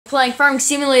playing Farming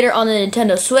Simulator on the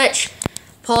Nintendo Switch.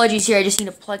 Apologies here, I just need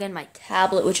to plug in my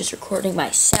tablet, which is recording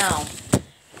my sound.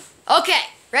 Okay,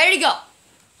 ready to go.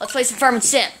 Let's play some Farming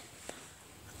Sim.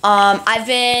 I've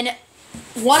been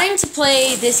wanting to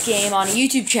play this game on a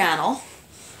YouTube channel,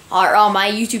 or on my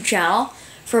YouTube channel,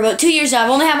 for about 2 years now. I've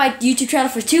only had my YouTube channel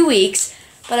for 2 weeks,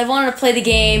 but I've wanted to play the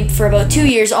game for about 2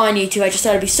 years on YouTube. I just thought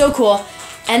it'd be so cool.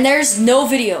 And there's no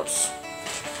videos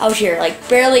out here, like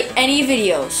barely any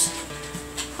videos.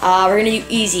 We're gonna do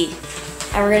easy,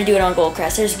 and we're gonna do it on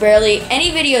Goldcrest. There's barely any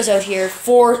videos out here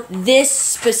for this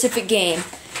specific game.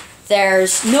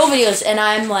 There's no videos, and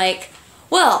I'm like,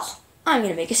 well, I'm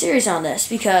gonna make a series on this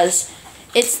because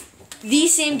it's the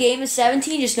same game as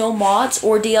 17, just no mods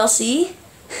or DLC.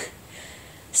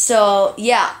 So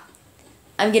yeah,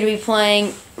 I'm gonna be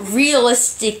playing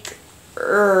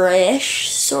realistic-ish,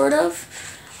 sort of.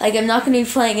 Like, I'm not gonna be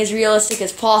playing as realistic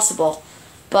as possible,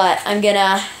 but I'm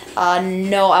gonna,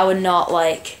 no, I would not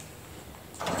like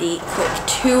the quick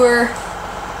tour.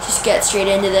 Just get straight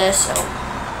into this. So,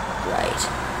 right.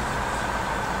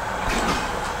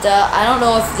 I don't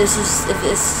know if this is,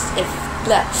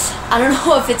 I don't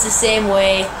know if it's the same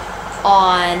way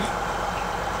on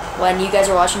when you guys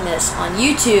are watching this on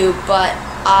YouTube, but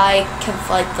I can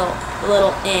like the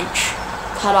little inch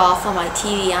cut off on my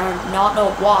TV. I do not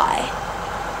know why,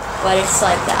 but it's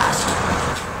like that,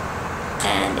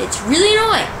 and it's really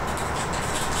annoying.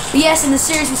 But yes, in the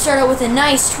series we start out with a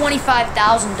nice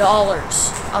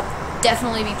 $25,000. I'll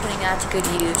definitely be putting that to good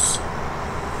use.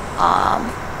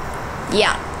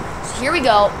 Yeah. So here we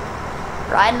go,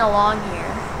 riding along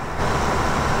here.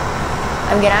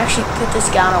 I'm gonna actually put this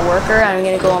guy on a worker, and I'm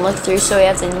gonna go and look through. So we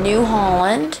have the New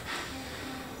Holland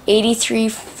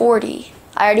 8340.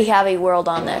 I already have a world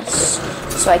on this,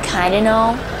 so I kind of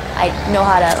know. I know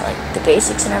how to, like, the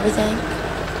basics and everything.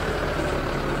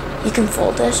 You can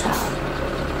fold this. How?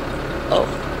 Oh,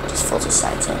 just fold the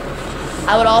sides in.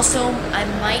 I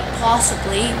might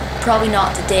possibly, probably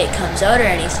not the day it comes out or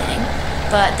anything,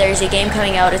 but there's a game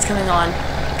coming out. It's coming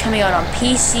out on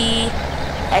PC,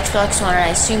 Xbox One, and I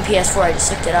assume PS4. I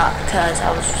just looked it up because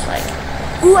I was just like,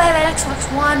 ooh, I have an Xbox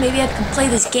One. Maybe I can play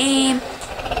this game,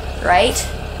 right?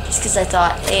 Just because I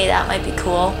thought, hey, that might be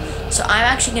cool. So I'm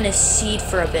actually going to seed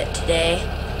for a bit today.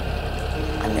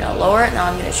 I'm going to lower it, now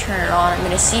I'm going to turn it on. I'm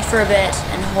going to seed for a bit,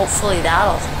 and hopefully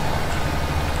that'll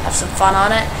have some fun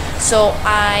on it. So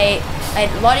a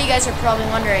lot of you guys are probably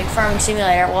wondering, Farming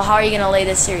Simulator, well, how are you going to lay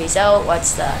this series out?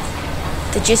 What's the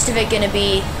gist of it going to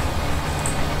be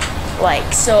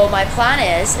like? So my plan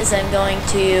is I'm going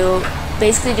to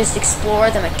basically just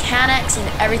explore the mechanics and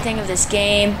everything of this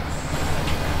game,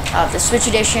 of the Switch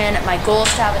edition. My goal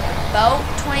is to have it about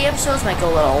 20 episodes. Might go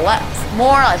a little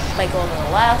more, I might go a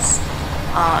little less.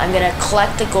 I'm gonna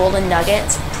collect the golden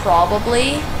nuggets,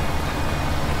 probably.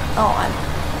 Oh, I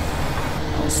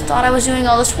almost thought I was doing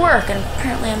all this work, and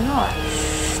apparently I'm not.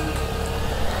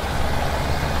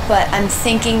 But I'm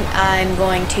thinking I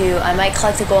might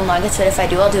collect the golden nuggets, but if I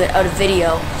do, I'll do it out of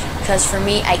video. Because for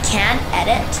me, I can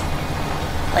edit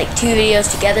like 2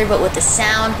 videos together, but with the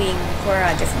sound being recorded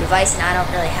on a different device, and I don't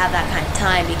really have that kind of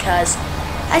time because,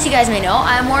 as you guys may know,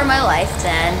 I have more in my life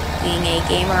than being a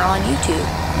gamer on YouTube.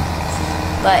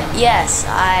 But yes,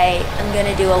 I am going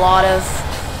to do a lot of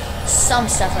some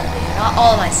stuff on the video, not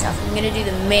all of my stuff. I'm going to do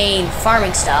the main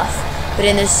farming stuff, but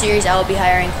in this series I will be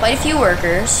hiring quite a few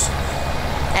workers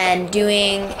and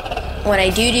doing, when I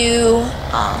do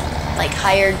like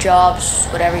hired jobs,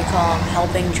 whatever you call them,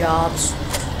 helping jobs,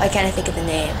 I can't think of the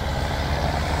name.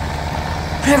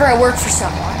 Whenever I work for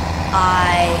someone,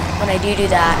 when I do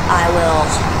that, I will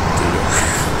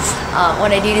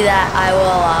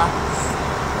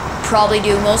probably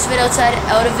do most of it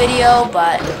out of video,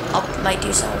 but I might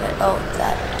do some of it. Oh,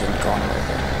 that didn't go on over.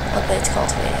 Luckily it's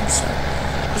cultivating, so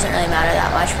it doesn't really matter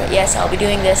that much. But yes, I'll be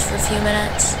doing this for a few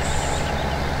minutes.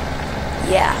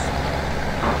 Yeah.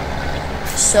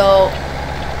 So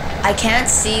I can't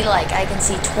see, like, I can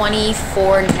see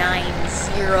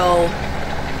 2490.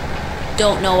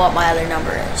 Don't know what my other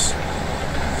number is.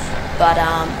 But,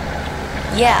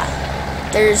 yeah.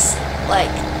 There's,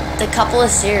 like, the couple of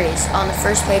series. On the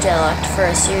first page I looked for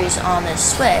a series on this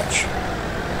Switch.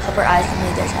 Help our eyes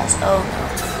complete their task. Oh, no.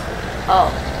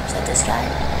 Oh, is that this guy?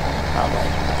 Probably.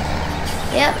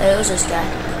 Yep, it was this guy.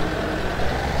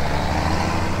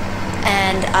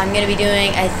 And I'm going to be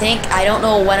doing, I don't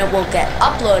know when it will get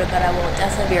uploaded, but I will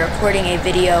definitely be recording a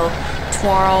video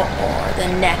tomorrow or the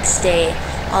next day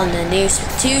on the new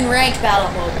Splatoon ranked battle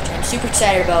mode, which I'm super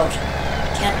excited about.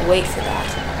 Can't wait for that.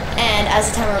 And as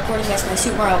the time of recording this, my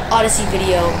Super Mario Odyssey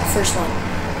video, the first one,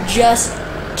 just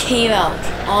came out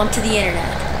onto the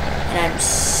internet, and I'm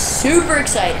super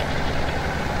excited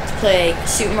to play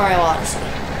Super Mario Odyssey.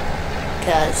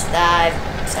 Because that,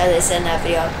 as I said in that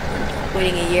video, I've been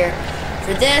waiting a year.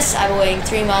 For this, I've been waiting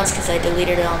 3 months because I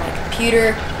deleted it on my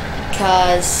computer.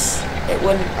 Because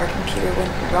our computer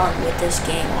wouldn't run with this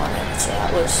game on it. So that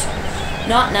was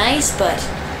not nice, but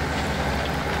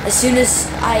as soon as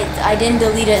I didn't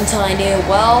delete it until I knew,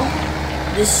 well,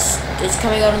 this is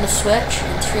coming out on the Switch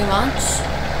in 3 months,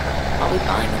 I'll be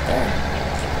buying it there.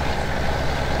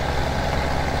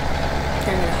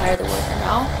 I'm gonna hire the worker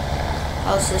now.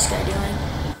 How's this guy doing?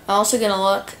 I'm also gonna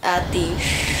look at the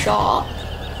shop.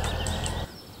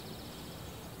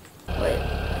 Wait.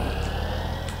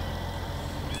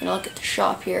 I'm gonna look at the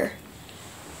shop here.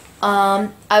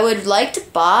 I would like to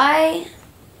buy,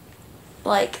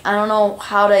 like, I don't know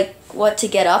what to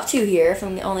get up to here if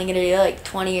I'm only gonna do like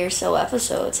 20 or so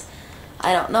episodes.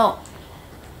 I don't know.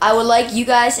 I would like you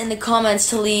guys in the comments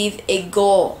to leave a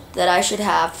goal that I should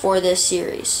have for this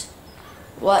series.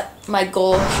 What my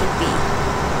goal should be.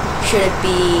 Should it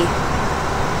be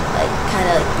like kind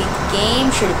of like beat the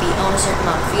game? Should it be own a certain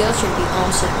amount of fields? Should it be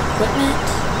own certain equipment?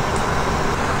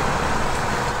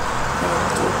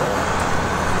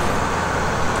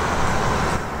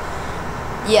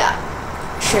 Yeah.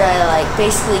 Should I like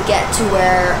basically get to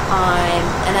where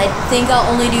and I think I'll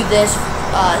only do this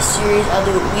series. I'll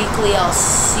do it weekly. I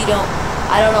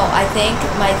don't know. I think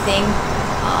my thing.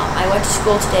 I went to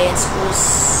school today, and school's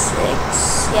 6.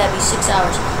 Yeah, it'd be 6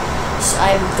 hours. So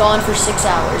I'm gone for 6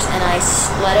 hours, and I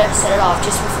set it off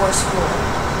just before school.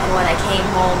 And when I came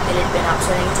home, it had been up.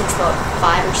 So I think it takes about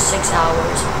 5 or 6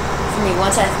 hours for me.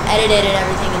 Once I've edited and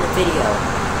everything in the video,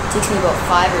 it takes me about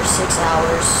 5 or 6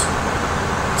 hours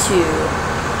to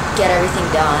get everything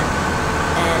done,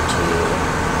 and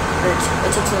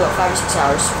it takes me about 5 or 6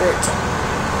 hours for it to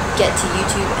get to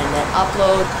YouTube and then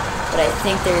upload. But I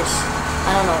think there's,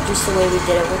 I don't know, just the way we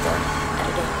did it with the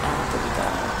editing app that we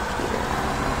got on the computer. I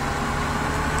don't know.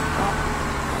 Oh,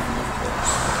 and of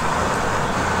course.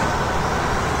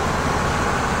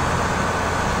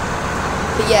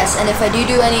 But yes, and if I do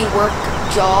any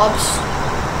jobs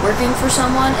working for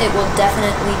someone, it will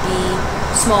definitely be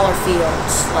smaller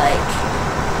fields, like,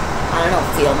 I don't know,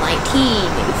 field 19,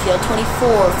 maybe field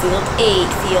 24, field 8,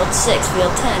 field 6,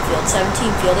 field 10, field 17,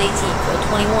 field 18, field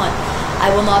 21. I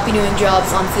will not be doing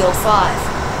jobs on field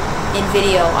 5 in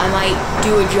video. I might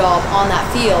do a job on that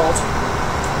field,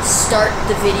 start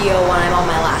the video when I'm on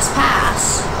my last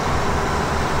pass,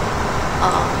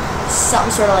 something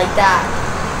sort of like that.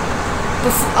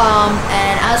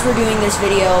 And as we're doing this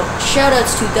video,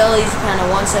 shoutouts to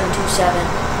panda1727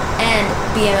 and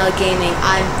BML Gaming.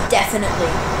 I'm definitely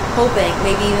hoping,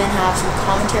 maybe even have some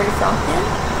commentary from him.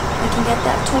 I can get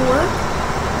that to work.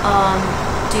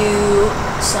 Do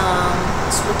some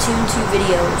Splatoon 2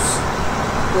 videos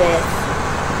with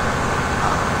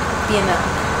BML.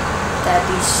 That'd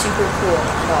be super cool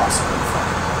and awesome and fun.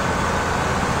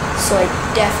 So I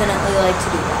definitely like to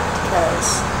do that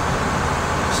because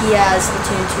he has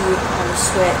Splatoon 2 on the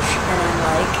Switch, and I'm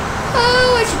like,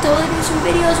 oh, I should totally do some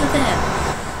videos with him.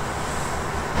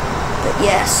 But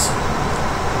yes.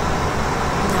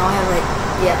 Now I have like,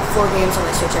 4 games on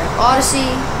my Switch. I have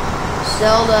Odyssey,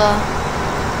 Zelda,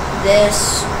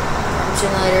 this, Farm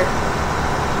Simulator.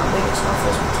 How big is my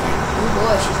first tank? Oh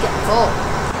boy, she's getting full.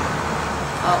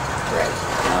 Oh, great.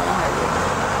 I don't know how to do it.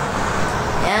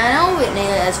 Yeah, I know Whitney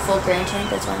has a full grain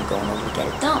tank, that's why I'm going over to get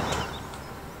it dumped.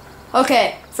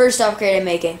 Okay, first upgrade I'm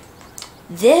making.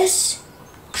 This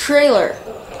trailer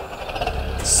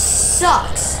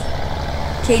sucks.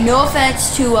 Okay, no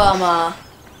offense to,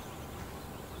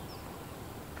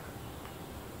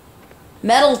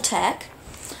 Metal Tech,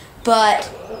 but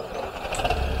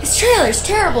this trailer is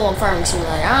terrible in Farming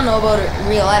Simulator. I don't know about it in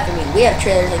real life. I mean, we have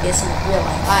trailers like this in real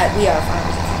life. We are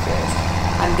farmers in trailers.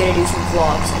 I'm gonna do some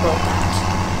vlogs about that.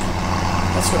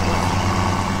 That's what my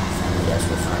family does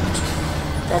with farmers.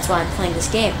 That's why I'm playing this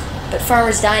game. But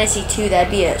Farmers Dynasty 2,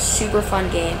 that'd be a super fun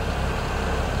game.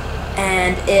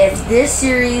 And if this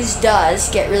series does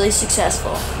get really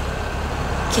successful,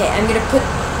 okay, I'm gonna put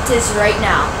this right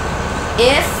now.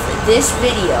 If this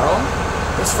video,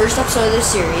 this first episode of this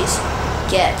series,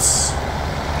 gets,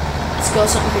 let's go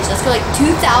something crazy, let's go like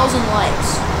 2,000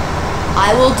 likes,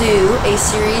 I will do a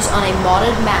series on a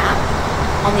modded map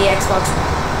on the Xbox One.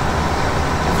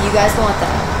 If you guys want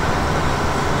that.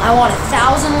 I want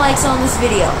 1,000 likes on this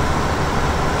video.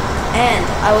 And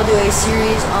I will do a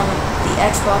series on the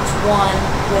Xbox One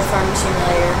with Farming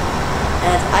Simulator.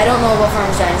 And I don't know about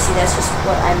Farmers Dynasty, that's just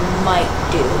what I might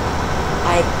do.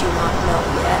 I do not know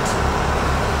yet.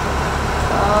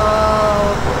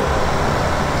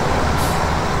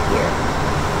 Here.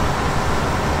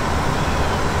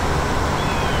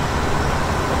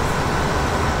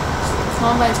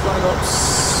 combine's going about 6,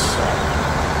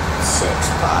 5.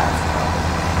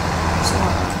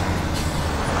 Somewhere.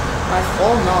 My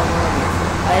full? No,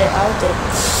 I did it.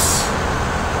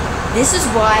 This is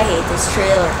why I hate this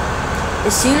trailer.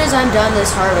 As soon as I'm done this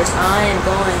harvest, I am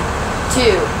going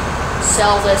to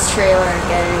sell this trailer and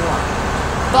get a new one.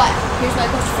 But here's my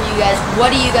question for you guys.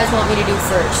 What do you guys want me to do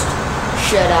first?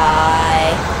 Should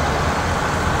I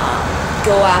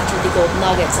go after the gold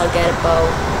nuggets? I'll get a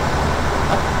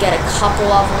couple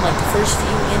of them, like the first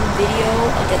few in video.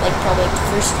 I'll get like probably like the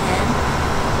first 10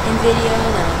 in video,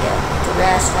 then I'll get the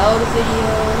rest out of video,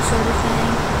 sort of thing.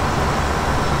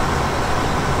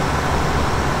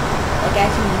 Like I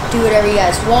can do whatever you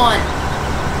guys want.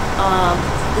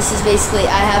 This is basically,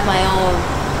 I have my own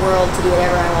world to do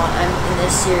whatever I want. In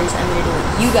this series, I'm gonna do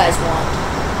what you guys want.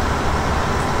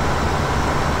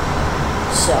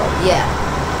 So yeah,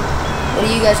 what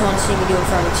do you guys want to see me do in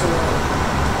Farming Simulator?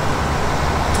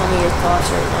 Tell me your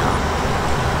thoughts right now.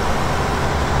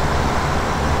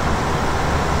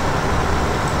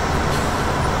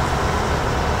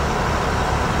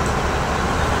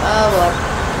 Oh well,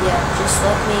 yeah, just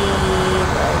let me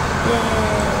like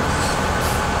this.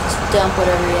 Just dump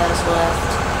whatever he has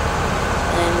left.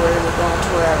 And we're gonna go into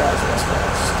wherever else this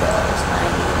goes, because I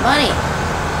need money. I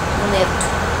only have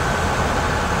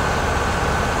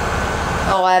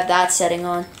oh, I have that setting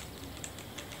on.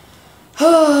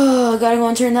 Oh, gotta go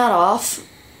and turn that off.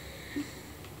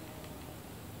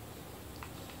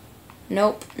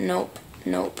 Nope, nope,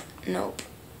 nope, nope.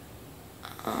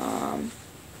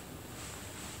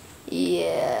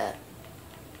 Yeah.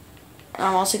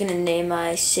 I'm also gonna name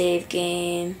my save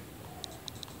game.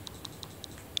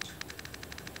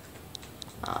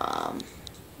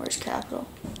 Where's capital?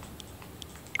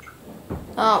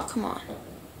 Oh, come on.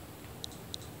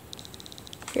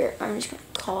 Here, I'm just gonna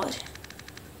call it.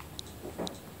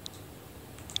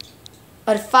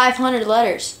 Out of 500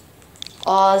 letters.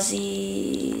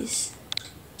 Aussies.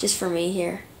 Just for me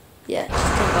here. Yeah,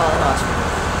 just gonna call it Aussie.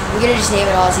 We're gonna just name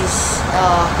it Aussies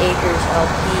Acres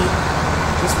LP.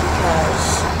 Just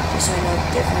because, just so I know the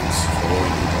difference for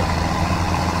really people.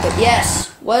 But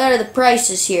yes, what are the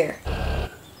prices here?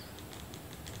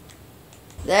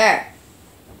 There.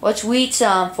 What's wheat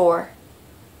selling for?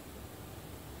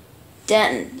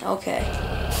 Denton, okay.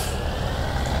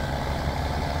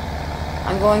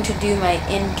 I'm going to do my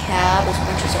in-cab as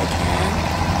much as I can.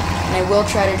 And I will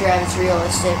try to drive as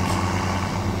realistic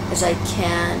as I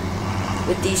can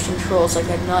with these controls. Like,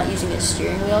 I'm not using a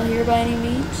steering wheel here by any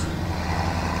means.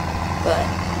 But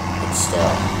it's still,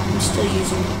 I'm still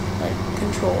using like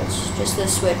controls. Just the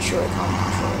Switch Joy-Con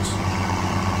controls.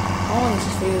 How long is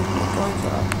this video going for?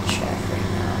 I'll check right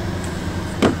now.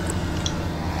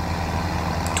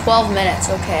 12 minutes,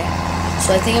 okay.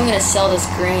 So I think I'm gonna sell this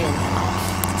grain and then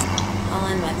I'll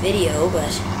end my video,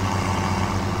 but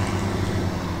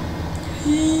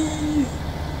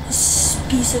this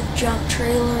piece of junk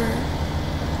trailer.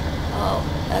 Oh,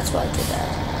 that's why I did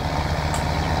that.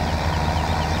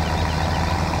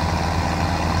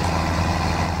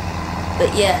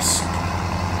 But yes.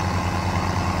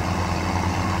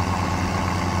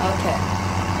 Okay.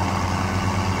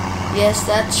 Yes,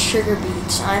 that's sugar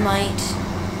beets. I might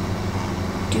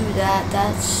do that.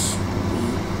 That's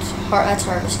wheat. That's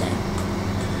harvesting.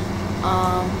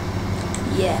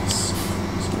 Yes.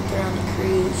 So they're on the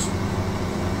cruise.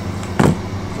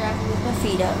 Driving with my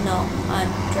feet up. No, I'm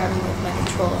driving with my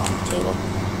controller on the table.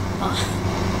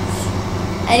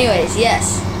 Anyways,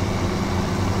 yes.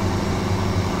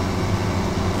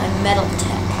 I'm metal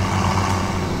tech.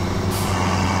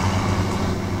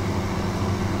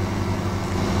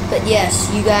 But yes,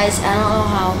 you guys, I don't know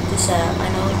how to set up. I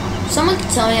know someone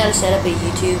can tell me how to set up a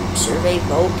YouTube survey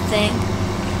vote thing.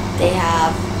 They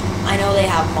have, I know they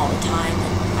have them all the time,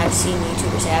 and I've seen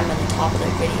YouTubers have them at the top of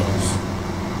their videos.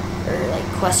 Or like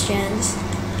questions.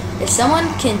 If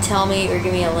someone can tell me or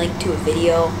give me a link to a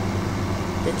video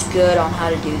that's good on how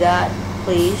to do that,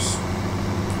 please.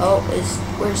 Oh,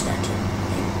 where's Denton?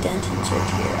 Denton's right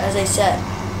here. As I said,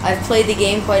 I've played the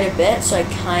game quite a bit, so I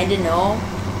kind of know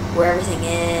where everything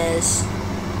is,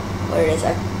 what it is.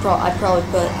 I probably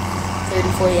put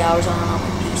 30-40 hours on my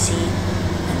PC,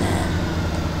 and then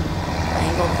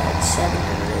wrangled like 7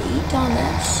 or 8 on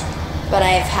this. But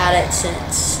I've had it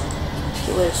since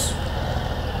it was.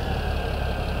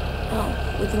 Oh,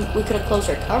 we could have closed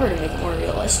our cover to make it more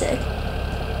realistic.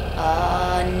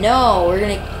 No, we're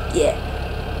gonna get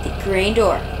the grain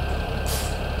door.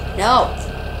 No.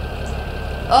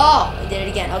 Oh, I did it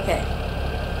again. Okay.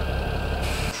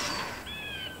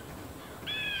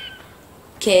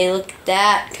 Okay, look at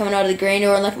that. Coming out of the grain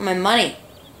door and look at my money.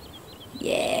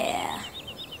 Yeah.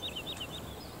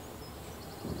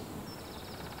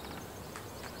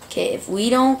 Okay, if we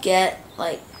don't get,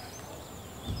 like...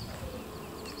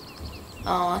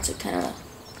 Oh, that's a kind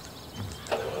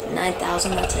of...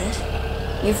 9,000, that's it.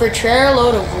 I mean, for a trailer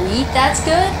load of wheat, that's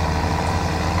good.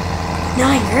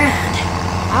 9 grand.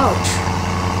 Ouch.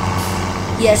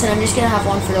 Yes, and I'm just gonna have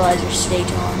one fertilizer. Stay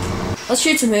tuned. Let's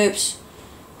shoot some hoops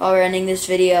while we're ending this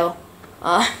video.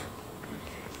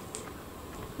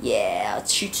 Yeah,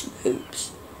 let's shoot some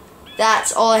hoops.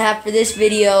 That's all I have for this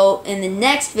video. In the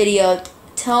next video,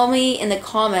 tell me in the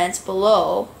comments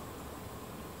below.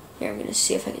 Here, I'm gonna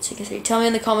see if I can take a 3. Tell me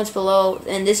in the comments below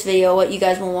in this video what you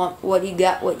guys what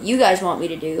you guys want me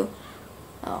to do.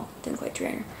 Oh, didn't quite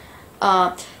train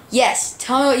her. Yes,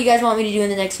 tell me what you guys want me to do in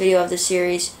the next video of this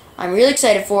series. I'm really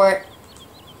excited for it.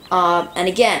 And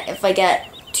again, if I get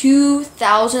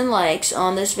 2,000 likes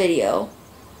on this video,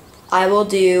 I will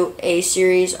do a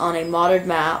series on a modded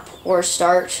map, or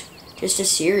start just a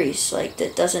series like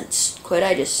that doesn't quit.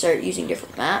 I just start using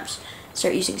different maps,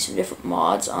 start using some different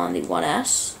mods on the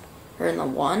 1S, or in the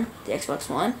Xbox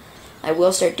One. I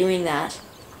will start doing that.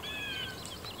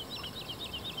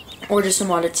 Or just a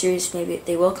modded series, maybe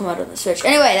they will come out on the Switch.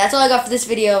 Anyway, that's all I got for this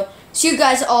video. See you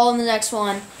guys all in the next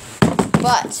one.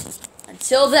 But,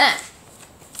 until then,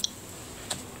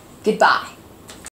 goodbye.